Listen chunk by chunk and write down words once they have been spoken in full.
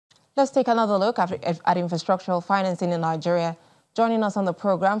Let's take another look at infrastructural financing in Nigeria. Joining us on the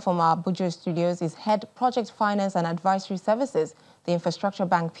program from our Abuja studios is Head Project Finance and Advisory Services, the Infrastructure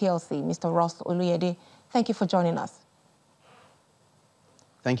Bank PLC, Mr. Ross Oluyede. Thank you for joining us.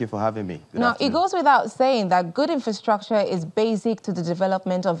 Thank you for having me. Good now, afternoon. It goes without saying that good infrastructure is basic to the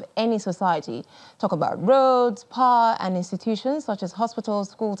development of any society. Talk about roads, power, and institutions such as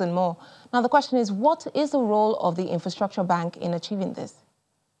hospitals, schools, and more. Now, the question is, what is the role of the Infrastructure Bank in achieving this?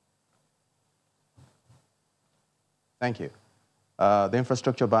 Thank you. The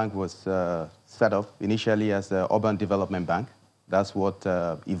Infrastructure Bank was set up initially as an urban development bank. That's what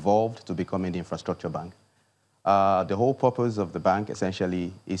evolved to becoming the Infrastructure Bank. The whole purpose of the bank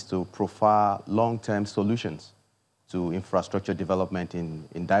essentially is to profile long-term solutions to infrastructure development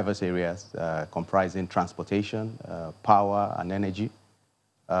in diverse areas comprising transportation, power and energy,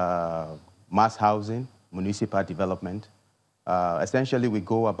 mass housing, municipal development. Essentially, we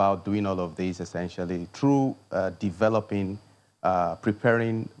go about doing all of these essentially through developing,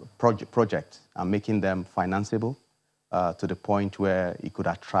 preparing projects and making them financeable to the point where it could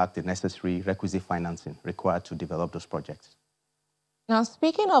attract the necessary requisite financing required to develop those projects. Now,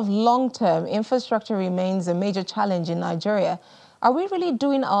 speaking of long-term, infrastructure remains a major challenge in Nigeria. Are we really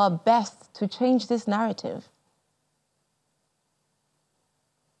doing our best to change this narrative?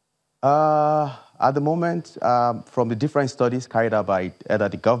 At the moment, from the different studies carried out by either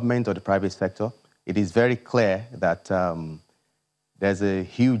the government or the private sector, it is very clear that there's a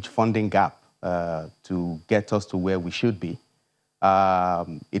huge funding gap to get us to where we should be.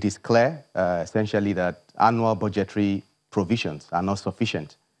 It is clear, essentially, that annual budgetary provisions are not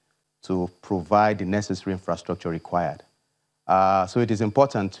sufficient to provide the necessary infrastructure required. So it is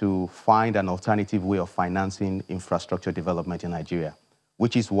important to find an alternative way of financing infrastructure development in Nigeria,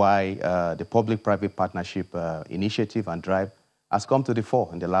 which is why the public-private partnership initiative and drive has come to the fore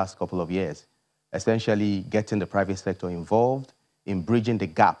in the last couple of years, essentially getting the private sector involved in bridging the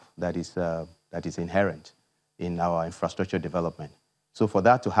gap that is inherent in our infrastructure development. So for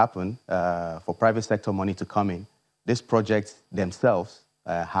that to happen, for private sector money to come in, these projects themselves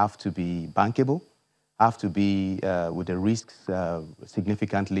have to be bankable, have to be with the risks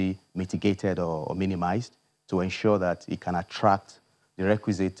significantly mitigated or minimized to ensure that it can attract the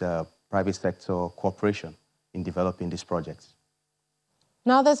requisite private sector cooperation in developing these projects.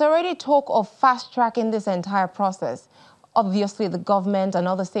 Now, there's already talk of fast-tracking this entire process. Obviously, the government and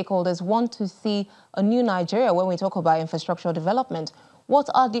other stakeholders want to see a new Nigeria when we talk about infrastructural development. What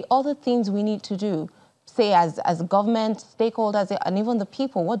are the other things we need to do, say, as government, stakeholders, and even the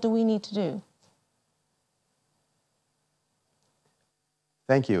people? What do we need to do?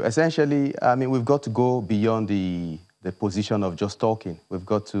 Thank you. Essentially, I mean, we've got to go beyond the position of just talking. We've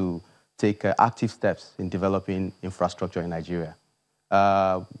got to take active steps in developing infrastructure in Nigeria.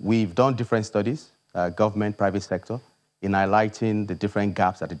 We've done different studies, government, private sector, in highlighting the different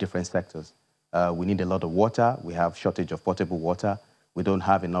gaps at the different sectors. We need a lot of water. We have shortage of potable water. We don't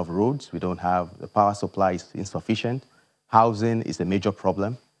have enough roads. We don't have the power supply is insufficient. Housing is a major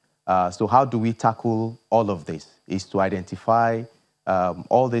problem. So how do we tackle all of this? Is to identify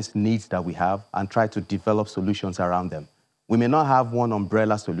all these needs that we have and try to develop solutions around them. We may not have one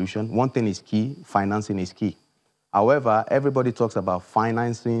umbrella solution. One thing is key, financing is key. However, everybody talks about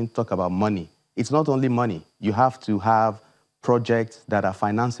financing, talk about money. It's not only money. You have to have projects that are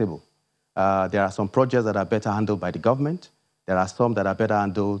financeable. There are some projects that are better handled by the government. There are some that are better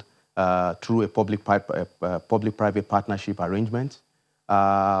handled through a public-private partnership arrangement.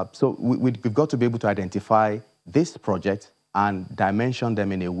 So we've got to be able to identify this project and dimension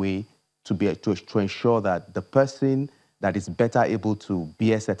them in a way to ensure that the person that is better able to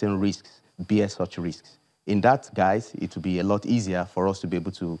bear certain risks, bear such risks. In that, guys, it will be a lot easier for us to be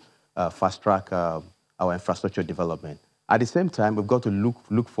able to fast-track our infrastructure development. At the same time, we've got to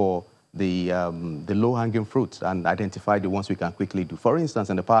look for the low-hanging fruits and identify the ones we can quickly do. For instance,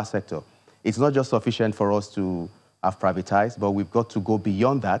 in the power sector, it's not just sufficient for us to have privatized, but we've got to go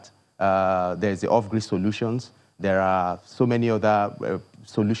beyond that. There's the off-grid solutions. There are so many other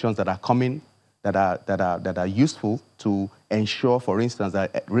solutions that are coming that are useful to ensure, for instance,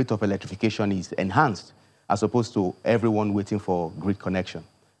 that rate of electrification is enhanced as opposed to everyone waiting for grid connection.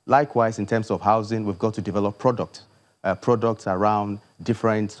 Likewise, in terms of housing, we've got to develop products around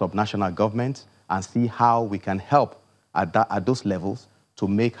different subnational governments and see how we can help at those levels to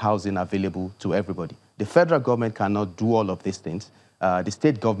make housing available to everybody. The federal government cannot do all of these things. The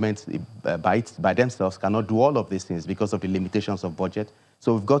state governments by themselves cannot do all of these things because of the limitations of budget.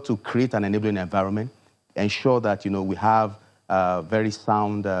 So we've got to create an enabling environment, ensure that we have a very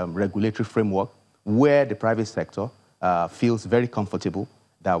sound regulatory framework where the private sector feels very comfortable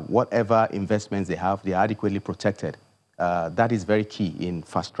that whatever investments they have, they are adequately protected. That is very key in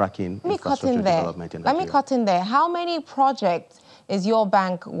fast-tracking infrastructure development in Nigeria. Let me cut in there. How many projects is your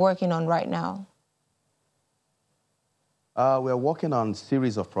bank working on right now? We are working on a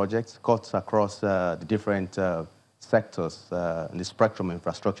series of projects cut across the different sectors in the spectrum of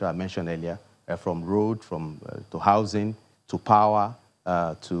infrastructure I mentioned earlier, from road, to housing, to power,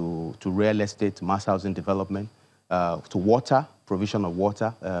 to real estate, mass housing development, to water, provision of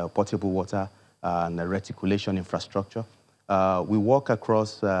water, potable water, and reticulation infrastructure. We work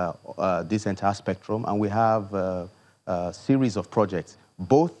across this entire spectrum, and we have a series of projects,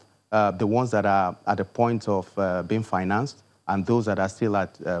 both the ones that are at the point of being financed and those that are still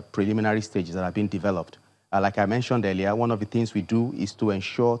at preliminary stages that are being developed. Like I mentioned earlier, one of the things we do is to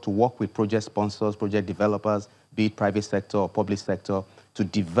ensure to work with project sponsors, project developers, be it private sector or public sector, to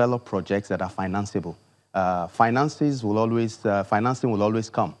develop projects that are financeable. Financing will always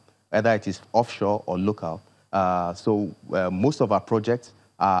come, whether it is offshore or local. Most of our projects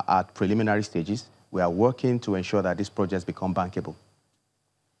are at preliminary stages. We are working to ensure that these projects become bankable.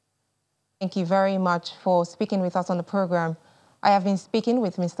 Thank you very much for speaking with us on the program. I have been speaking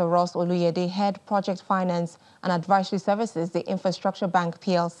with Mr. Ross Oluyede, Head Project Finance and Advisory Services, the Infrastructure Bank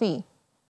PLC.